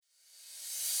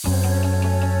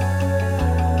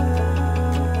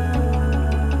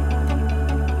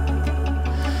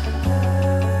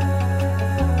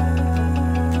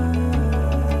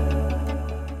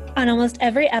On almost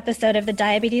every episode of the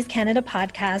Diabetes Canada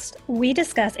podcast, we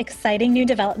discuss exciting new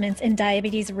developments in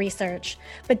diabetes research.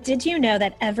 But did you know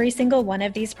that every single one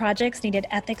of these projects needed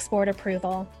ethics board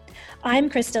approval? I'm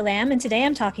Krista Lamb, and today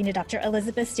I'm talking to Dr.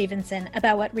 Elizabeth Stephenson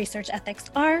about what research ethics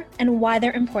are and why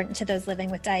they're important to those living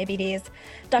with diabetes.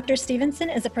 Dr. Stephenson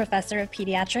is a professor of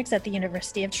pediatrics at the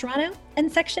University of Toronto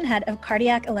and section head of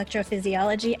cardiac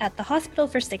electrophysiology at the Hospital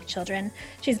for Sick Children.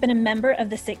 She's been a member of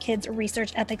the SickKids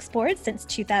Research Ethics Board since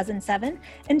 2007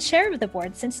 and chair of the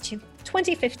board since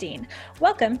 2015.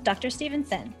 Welcome, Dr.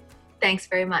 Stephenson. Thanks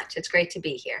very much. It's great to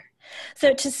be here.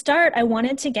 So to start, I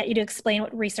wanted to get you to explain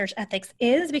what research ethics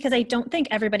is, because I don't think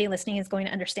everybody listening is going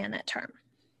to understand that term.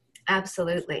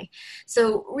 Absolutely.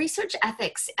 So research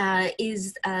ethics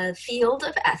is a field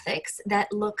of ethics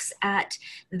that looks at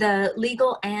the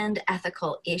legal and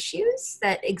ethical issues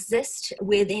that exist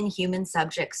within human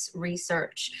subjects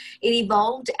research. It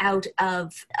evolved out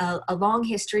of a long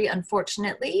history,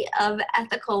 unfortunately, of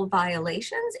ethical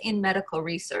violations in medical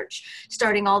research,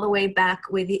 starting all the way back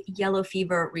with yellow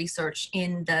fever research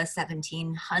in the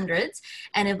 1700s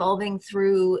and evolving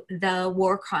through the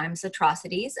war crimes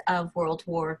atrocities of World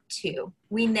War II.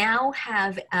 We now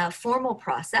have a formal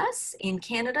process in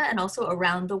Canada and also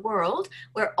around the world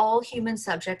where all human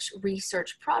subjects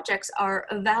research projects are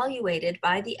evaluated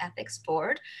by the ethics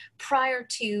board prior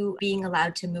to being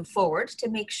allowed to move forward to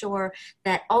make sure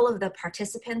that all of the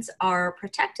participants are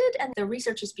protected and the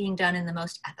research is being done in the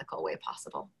most ethical way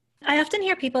possible. I often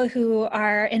hear people who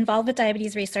are involved with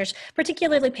diabetes research,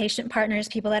 particularly patient partners,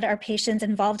 people that are patients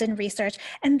involved in research,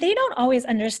 and they don't always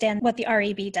understand what the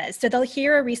REB does. So they'll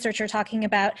hear a researcher talking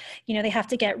about, they have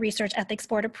to get research ethics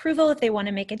board approval if they want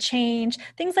to make a change,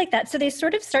 things like that. So they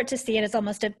sort of start to see it as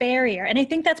almost a barrier. And I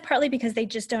think that's partly because they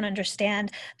just don't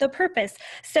understand the purpose.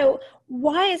 So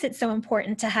why is it so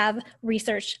important to have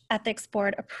research ethics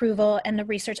board approval and the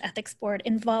research ethics board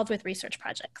involved with research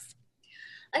projects?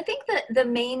 I think that the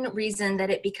main reason that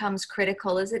it becomes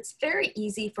critical is it's very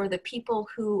easy for the people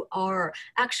who are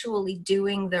actually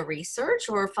doing the research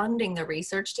or funding the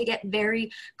research to get very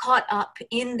caught up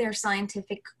in their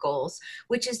scientific goals,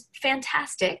 which is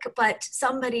fantastic, but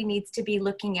somebody needs to be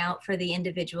looking out for the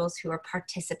individuals who are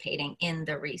participating in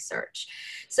the research.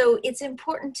 So it's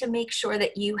important to make sure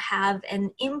that you have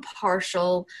an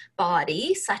impartial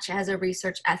body, such as a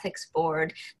research ethics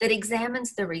board, that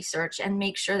examines the research and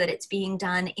makes sure that it's being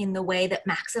done in the way that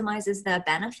maximizes the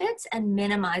benefits and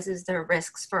minimizes the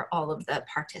risks for all of the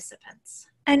participants.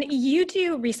 And you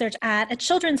do research at a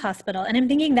children's hospital, and I'm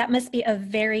thinking that must be a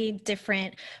very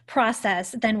different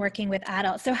process than working with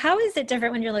adults. So how is it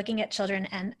different when you're looking at children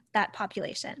and that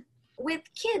population? With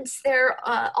kids, they're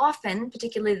often,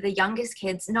 particularly the youngest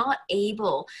kids, not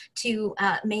able to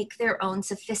make their own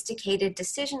sophisticated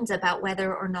decisions about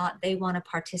whether or not they want to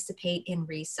participate in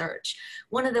research.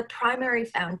 One of the primary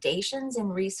foundations in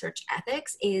research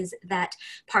ethics is that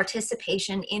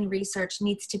participation in research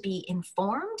needs to be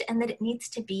informed and that it needs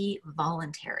to be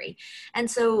voluntary. And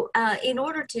so in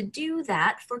order to do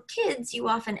that, for kids, you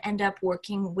often end up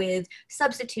working with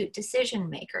substitute decision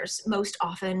makers, most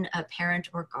often a parent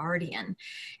or guardian.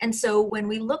 And so when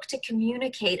we look to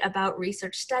communicate about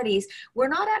research studies, we're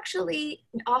not actually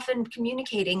often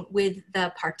communicating with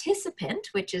the participant,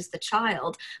 which is the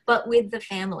child, but with the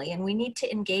family. And we need to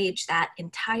engage that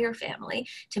entire family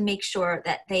to make sure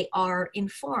that they are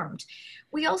informed.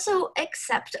 We also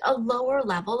accept a lower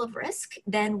level of risk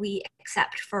than we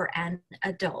accept for an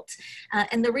adult.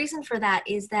 And the reason for that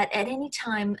is that at any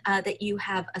time that you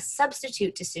have a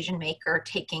substitute decision maker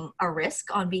taking a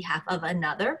risk on behalf of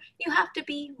another, you have to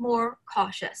be more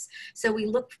cautious. So we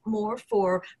look more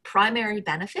for primary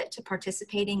benefit to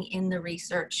participating in the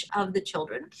research of the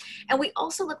children. And we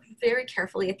also look very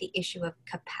carefully at the issue of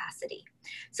capacity.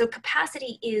 So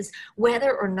capacity is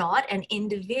whether or not an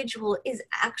individual is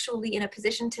actually in a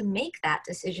position to make that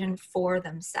decision for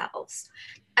themselves.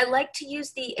 I like to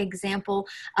use the example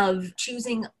of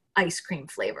choosing ice cream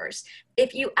flavors.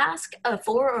 If you ask a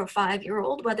 4 or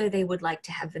 5-year-old whether they would like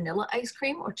to have vanilla ice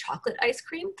cream or chocolate ice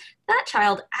cream, that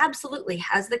child absolutely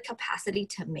has the capacity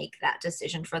to make that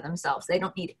decision for themselves. They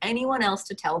don't need anyone else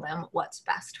to tell them what's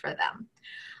best for them.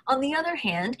 On the other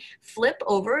hand, flip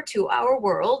over to our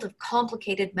world of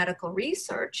complicated medical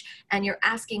research, and you're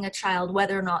asking a child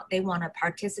whether or not they want to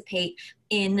participate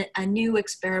in a new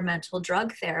experimental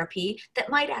drug therapy that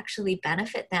might actually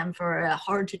benefit them for a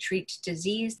hard-to-treat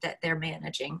disease that they're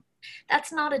managing.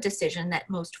 That's not a decision that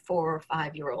most 4 or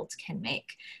 5-year-olds can make.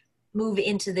 Move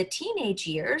into the teenage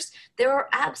years, there are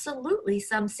absolutely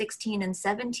some 16 and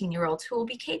 17-year-olds who will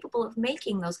be capable of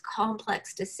making those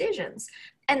complex decisions.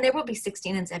 And there will be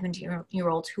 16 and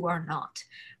 17-year-olds who are not.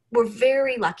 We're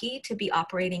very lucky to be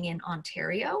operating in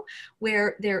Ontario,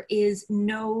 where there is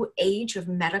no age of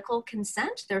medical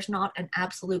consent. There's not an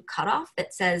absolute cutoff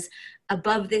that says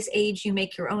above this age, you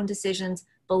make your own decisions.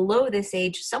 Below this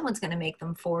age, someone's going to make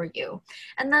them for you.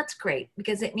 And that's great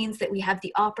because it means that we have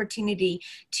the opportunity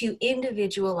to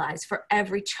individualize for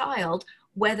every child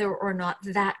whether or not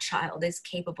that child is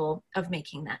capable of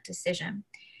making that decision.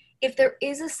 If there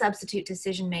is a substitute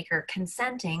decision maker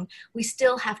consenting, we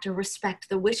still have to respect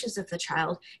the wishes of the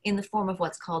child in the form of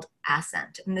what's called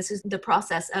assent. And this is the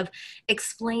process of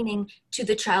explaining to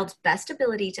the child's best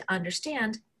ability to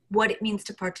understand what it means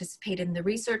to participate in the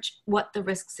research, what the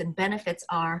risks and benefits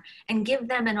are, and give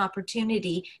them an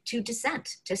opportunity to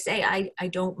dissent, to say, I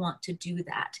don't want to do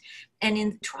that. And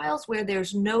in trials where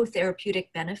there's no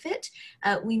therapeutic benefit,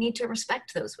 we need to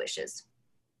respect those wishes.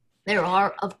 There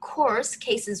are, of course,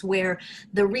 cases where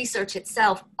the research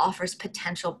itself offers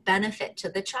potential benefit to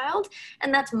the child,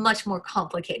 and that's much more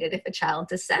complicated if a child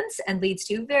dissents and leads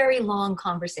to very long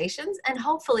conversations and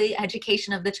hopefully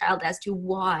education of the child as to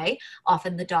why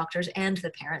often the doctors and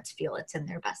the parents feel it's in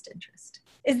their best interest.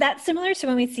 Is that similar to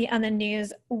when we see on the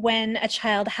news when a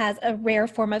child has a rare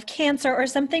form of cancer or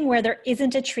something where there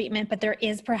isn't a treatment, but there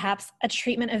is perhaps a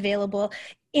treatment available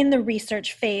in the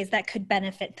research phase that could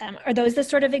benefit them? Are those the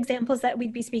sort of examples that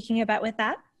we'd be speaking about with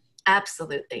that?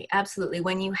 Absolutely, absolutely.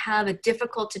 When you have a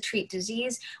difficult to treat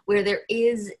disease where there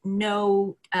is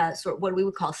no sort of what we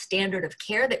would call standard of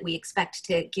care that we expect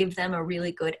to give them a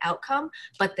really good outcome,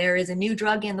 but there is a new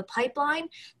drug in the pipeline,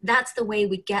 that's the way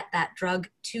we get that drug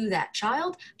to that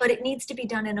child. But it needs to be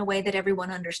done in a way that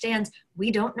everyone understands.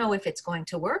 We don't know if it's going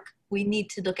to work. We need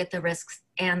to look at the risks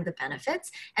and the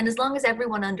benefits. And as long as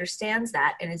everyone understands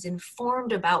that and is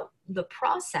informed about the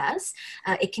process,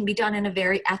 it can be done in a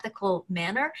very ethical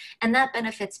manner. And that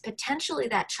benefits potentially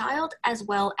that child as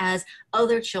well as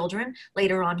other children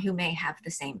later on who may have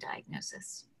the same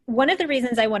diagnosis. One of the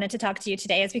reasons I wanted to talk to you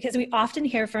today is because we often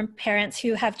hear from parents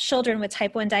who have children with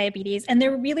type 1 diabetes, and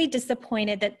they're really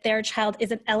disappointed that their child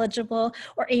isn't eligible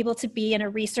or able to be in a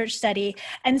research study.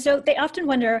 And so they often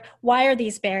wonder, why are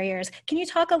these barriers? Can you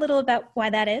talk a little about why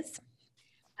that is?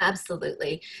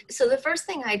 Absolutely. So the first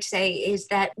thing I'd say is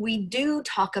that we do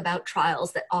talk about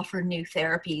trials that offer new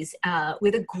therapies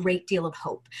with a great deal of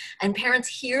hope. And parents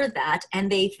hear that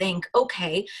and they think,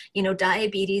 okay,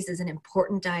 diabetes is an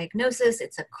important diagnosis.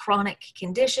 It's a chronic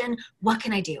condition. What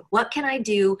can I do? What can I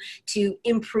do to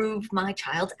improve my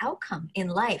child's outcome in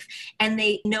life? And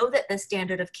they know that the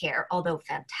standard of care, although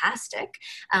fantastic,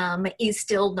 is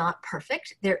still not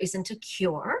perfect. There isn't a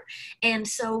cure. And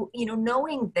so,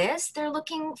 knowing this, they're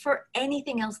looking for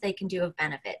anything else they can do of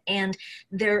benefit. And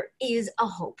there is a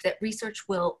hope that research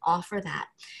will offer that.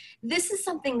 This is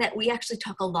something that we actually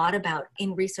talk a lot about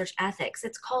in research ethics.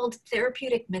 It's called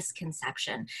therapeutic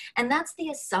misconception. And that's the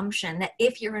assumption that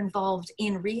if you're involved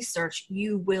in research,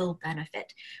 you will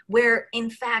benefit. Where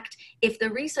in fact, if the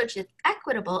research is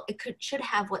equitable, it should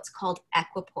have what's called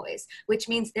equipoise, which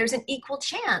means there's an equal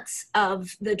chance of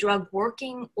the drug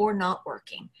working or not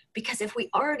working. Because if we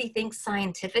already think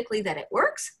scientifically that it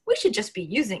works, we should just be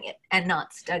using it and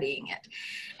not studying it.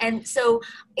 And so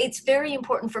it's very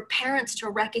important for parents to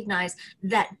recognize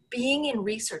that being in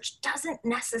research doesn't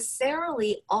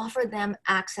necessarily offer them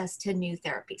access to new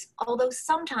therapies, although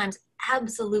sometimes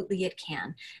absolutely it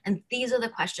can. And these are the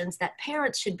questions that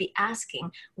parents should be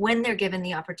asking when they're given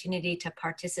the opportunity to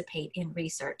participate in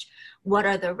research. What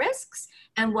are the risks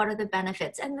and what are the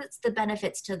benefits? And it's the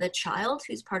benefits to the child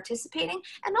who's participating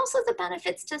and also the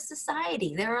benefits to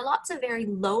society. There are lots of very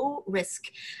low risk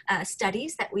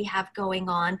studies that we have going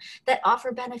on that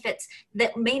offer benefits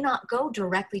that may not go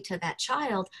directly to that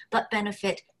child, but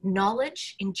benefit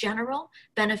knowledge in general,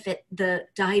 benefit the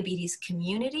diabetes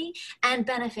community, and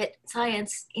benefit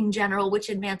science in general, which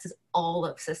advances all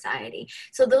of society.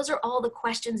 So those are all the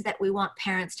questions that we want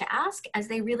parents to ask as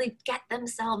they really get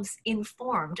themselves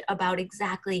informed about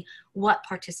exactly what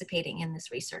participating in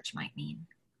this research might mean.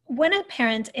 When a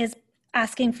parent is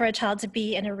asking for a child to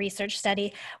be in a research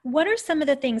study, what are some of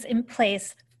the things in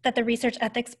place that the Research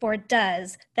Ethics Board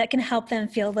does that can help them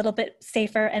feel a little bit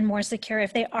safer and more secure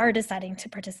if they are deciding to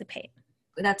participate?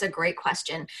 That's a great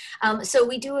question. So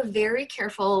we do a very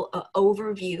careful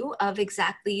overview of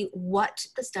exactly what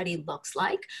the study looks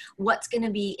like, what's going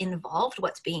to be involved,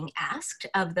 what's being asked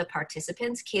of the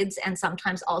participants. Kids and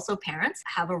sometimes also parents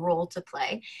have a role to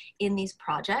play in these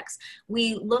projects.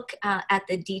 We look at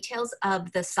the details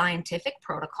of the scientific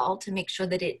protocol to make sure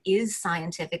that it is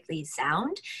scientifically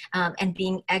sound and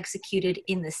being executed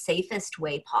in the safest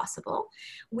way possible.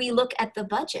 We look at the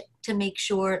budget to make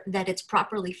sure that it's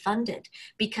properly funded.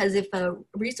 because if a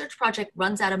research project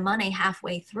runs out of money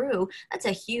halfway through, that's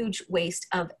a huge waste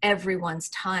of everyone's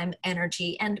time,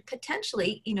 energy, and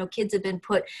potentially, kids have been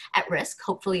put at risk,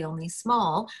 hopefully only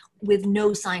small, with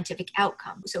no scientific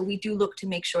outcome. So we do look to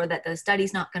make sure that the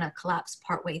study's not going to collapse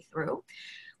partway through.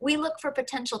 We look for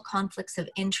potential conflicts of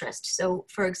interest. So,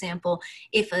 for example,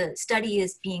 if a study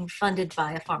is being funded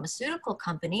by a pharmaceutical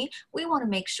company, we want to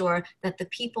make sure that the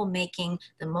people making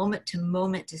the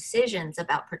moment-to-moment decisions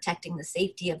about protecting the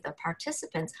safety of the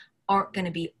participants aren't going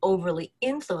to be overly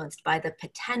influenced by the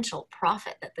potential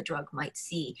profit that the drug might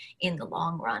see in the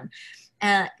long run.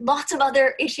 Lots of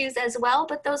other issues as well,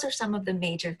 but those are some of the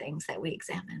major things that we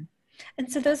examine.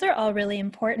 And so those are all really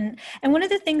important. And one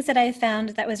of the things that I found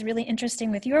that was really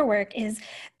interesting with your work is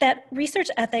that research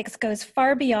ethics goes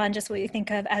far beyond just what you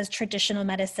think of as traditional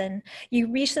medicine.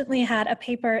 You recently had a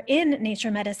paper in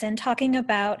Nature Medicine talking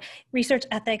about research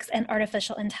ethics and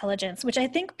artificial intelligence, which I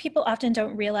think people often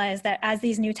don't realize that as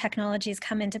these new technologies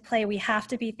come into play, we have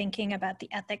to be thinking about the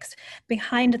ethics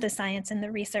behind the science and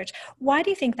the research. Why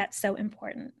do you think that's so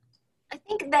important? I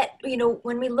think that,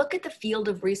 when we look at the field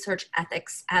of research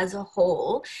ethics as a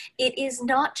whole, it is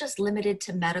not just limited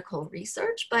to medical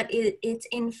research, but it's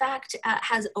in fact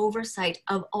has oversight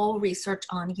of all research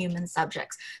on human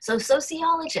subjects. So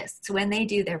sociologists, when they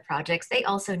do their projects, they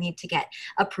also need to get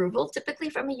approval, typically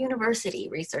from a university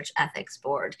research ethics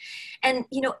board. And,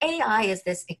 AI is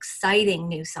this exciting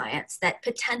new science that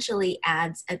potentially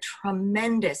adds a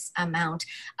tremendous amount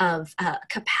of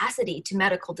capacity to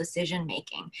medical decision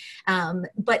making.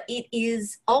 But it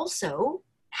is also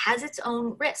has its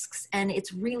own risks, and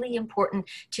it's really important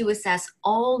to assess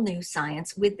all new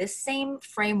science with the same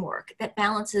framework that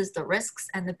balances the risks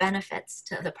and the benefits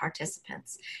to the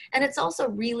participants. And it's also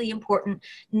really important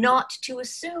not to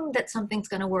assume that something's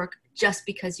going to work just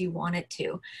because you want it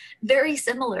to. Very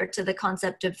similar to the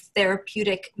concept of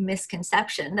therapeutic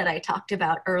misconception that I talked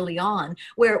about early on,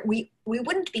 where we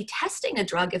wouldn't be testing a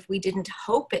drug if we didn't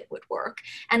hope it would work.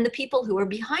 And the people who are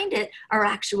behind it are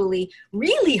actually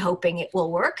really hoping it will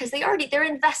work because they're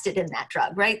invested in that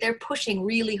drug, right? They're pushing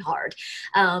really hard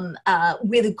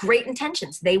with great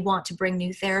intentions. They want to bring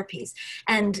new therapies.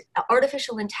 And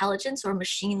artificial intelligence or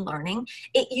machine learning,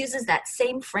 it uses that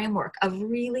same framework of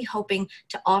really hoping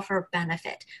to offer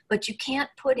benefit, but you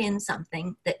can't put in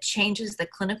something that changes the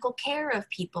clinical care of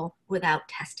people without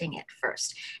testing it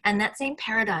first. And that same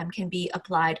paradigm can be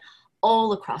applied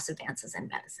all across advances in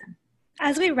medicine.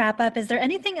 As we wrap up, is there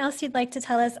anything else you'd like to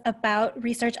tell us about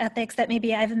research ethics that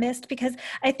maybe I've missed? Because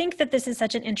I think that this is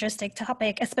such an interesting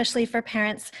topic, especially for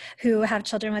parents who have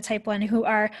children with type 1 who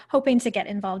are hoping to get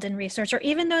involved in research, or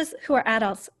even those who are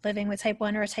adults living with type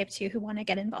 1 or type 2 who want to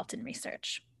get involved in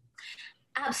research.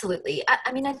 Absolutely.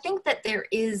 I think that there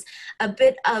is a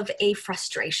bit of a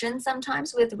frustration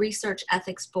sometimes with research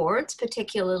ethics boards,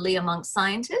 particularly among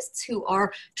scientists who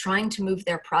are trying to move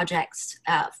their projects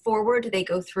forward. They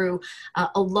go through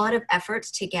a lot of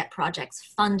efforts to get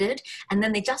projects funded, and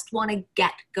then they just want to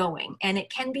get going. And it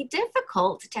can be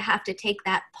difficult to have to take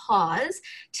that pause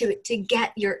to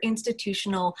get your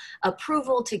institutional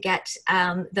approval, to get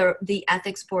the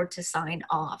ethics board to sign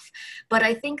off. But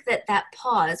I think that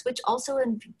pause, which also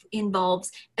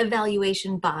involves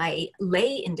evaluation by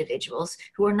lay individuals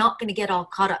who are not going to get all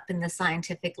caught up in the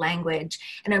scientific language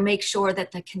and make sure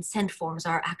that the consent forms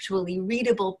are actually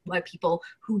readable by people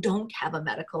who don't have a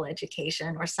medical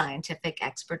education or scientific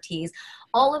expertise.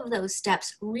 All of those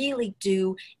steps really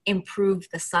do improve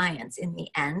the science in the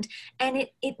end. And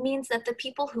it means that the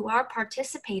people who are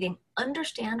participating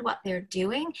understand what they're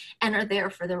doing and are there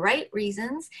for the right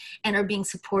reasons and are being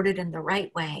supported in the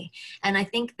right way. And I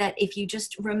think that if you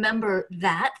just remember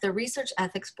that the Research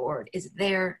Ethics Board is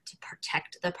there to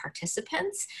protect the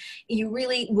participants, you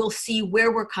really will see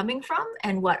where we're coming from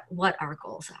and what our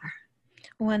goals are.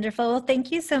 Wonderful. Well,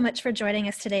 thank you so much for joining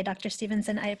us today, Dr.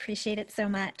 Stephenson. I appreciate it so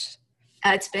much.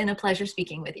 It's been a pleasure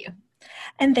speaking with you.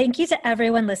 And thank you to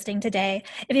everyone listening today.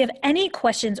 If you have any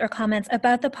questions or comments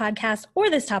about the podcast or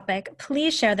this topic,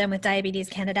 please share them with Diabetes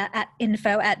Canada at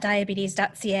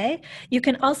info@diabetes.ca. You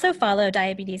can also follow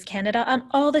Diabetes Canada on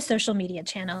all the social media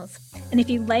channels. And if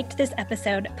you liked this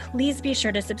episode, please be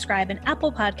sure to subscribe in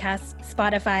Apple Podcasts,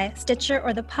 Spotify, Stitcher,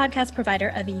 or the podcast provider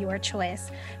of your choice.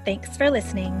 Thanks for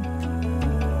listening.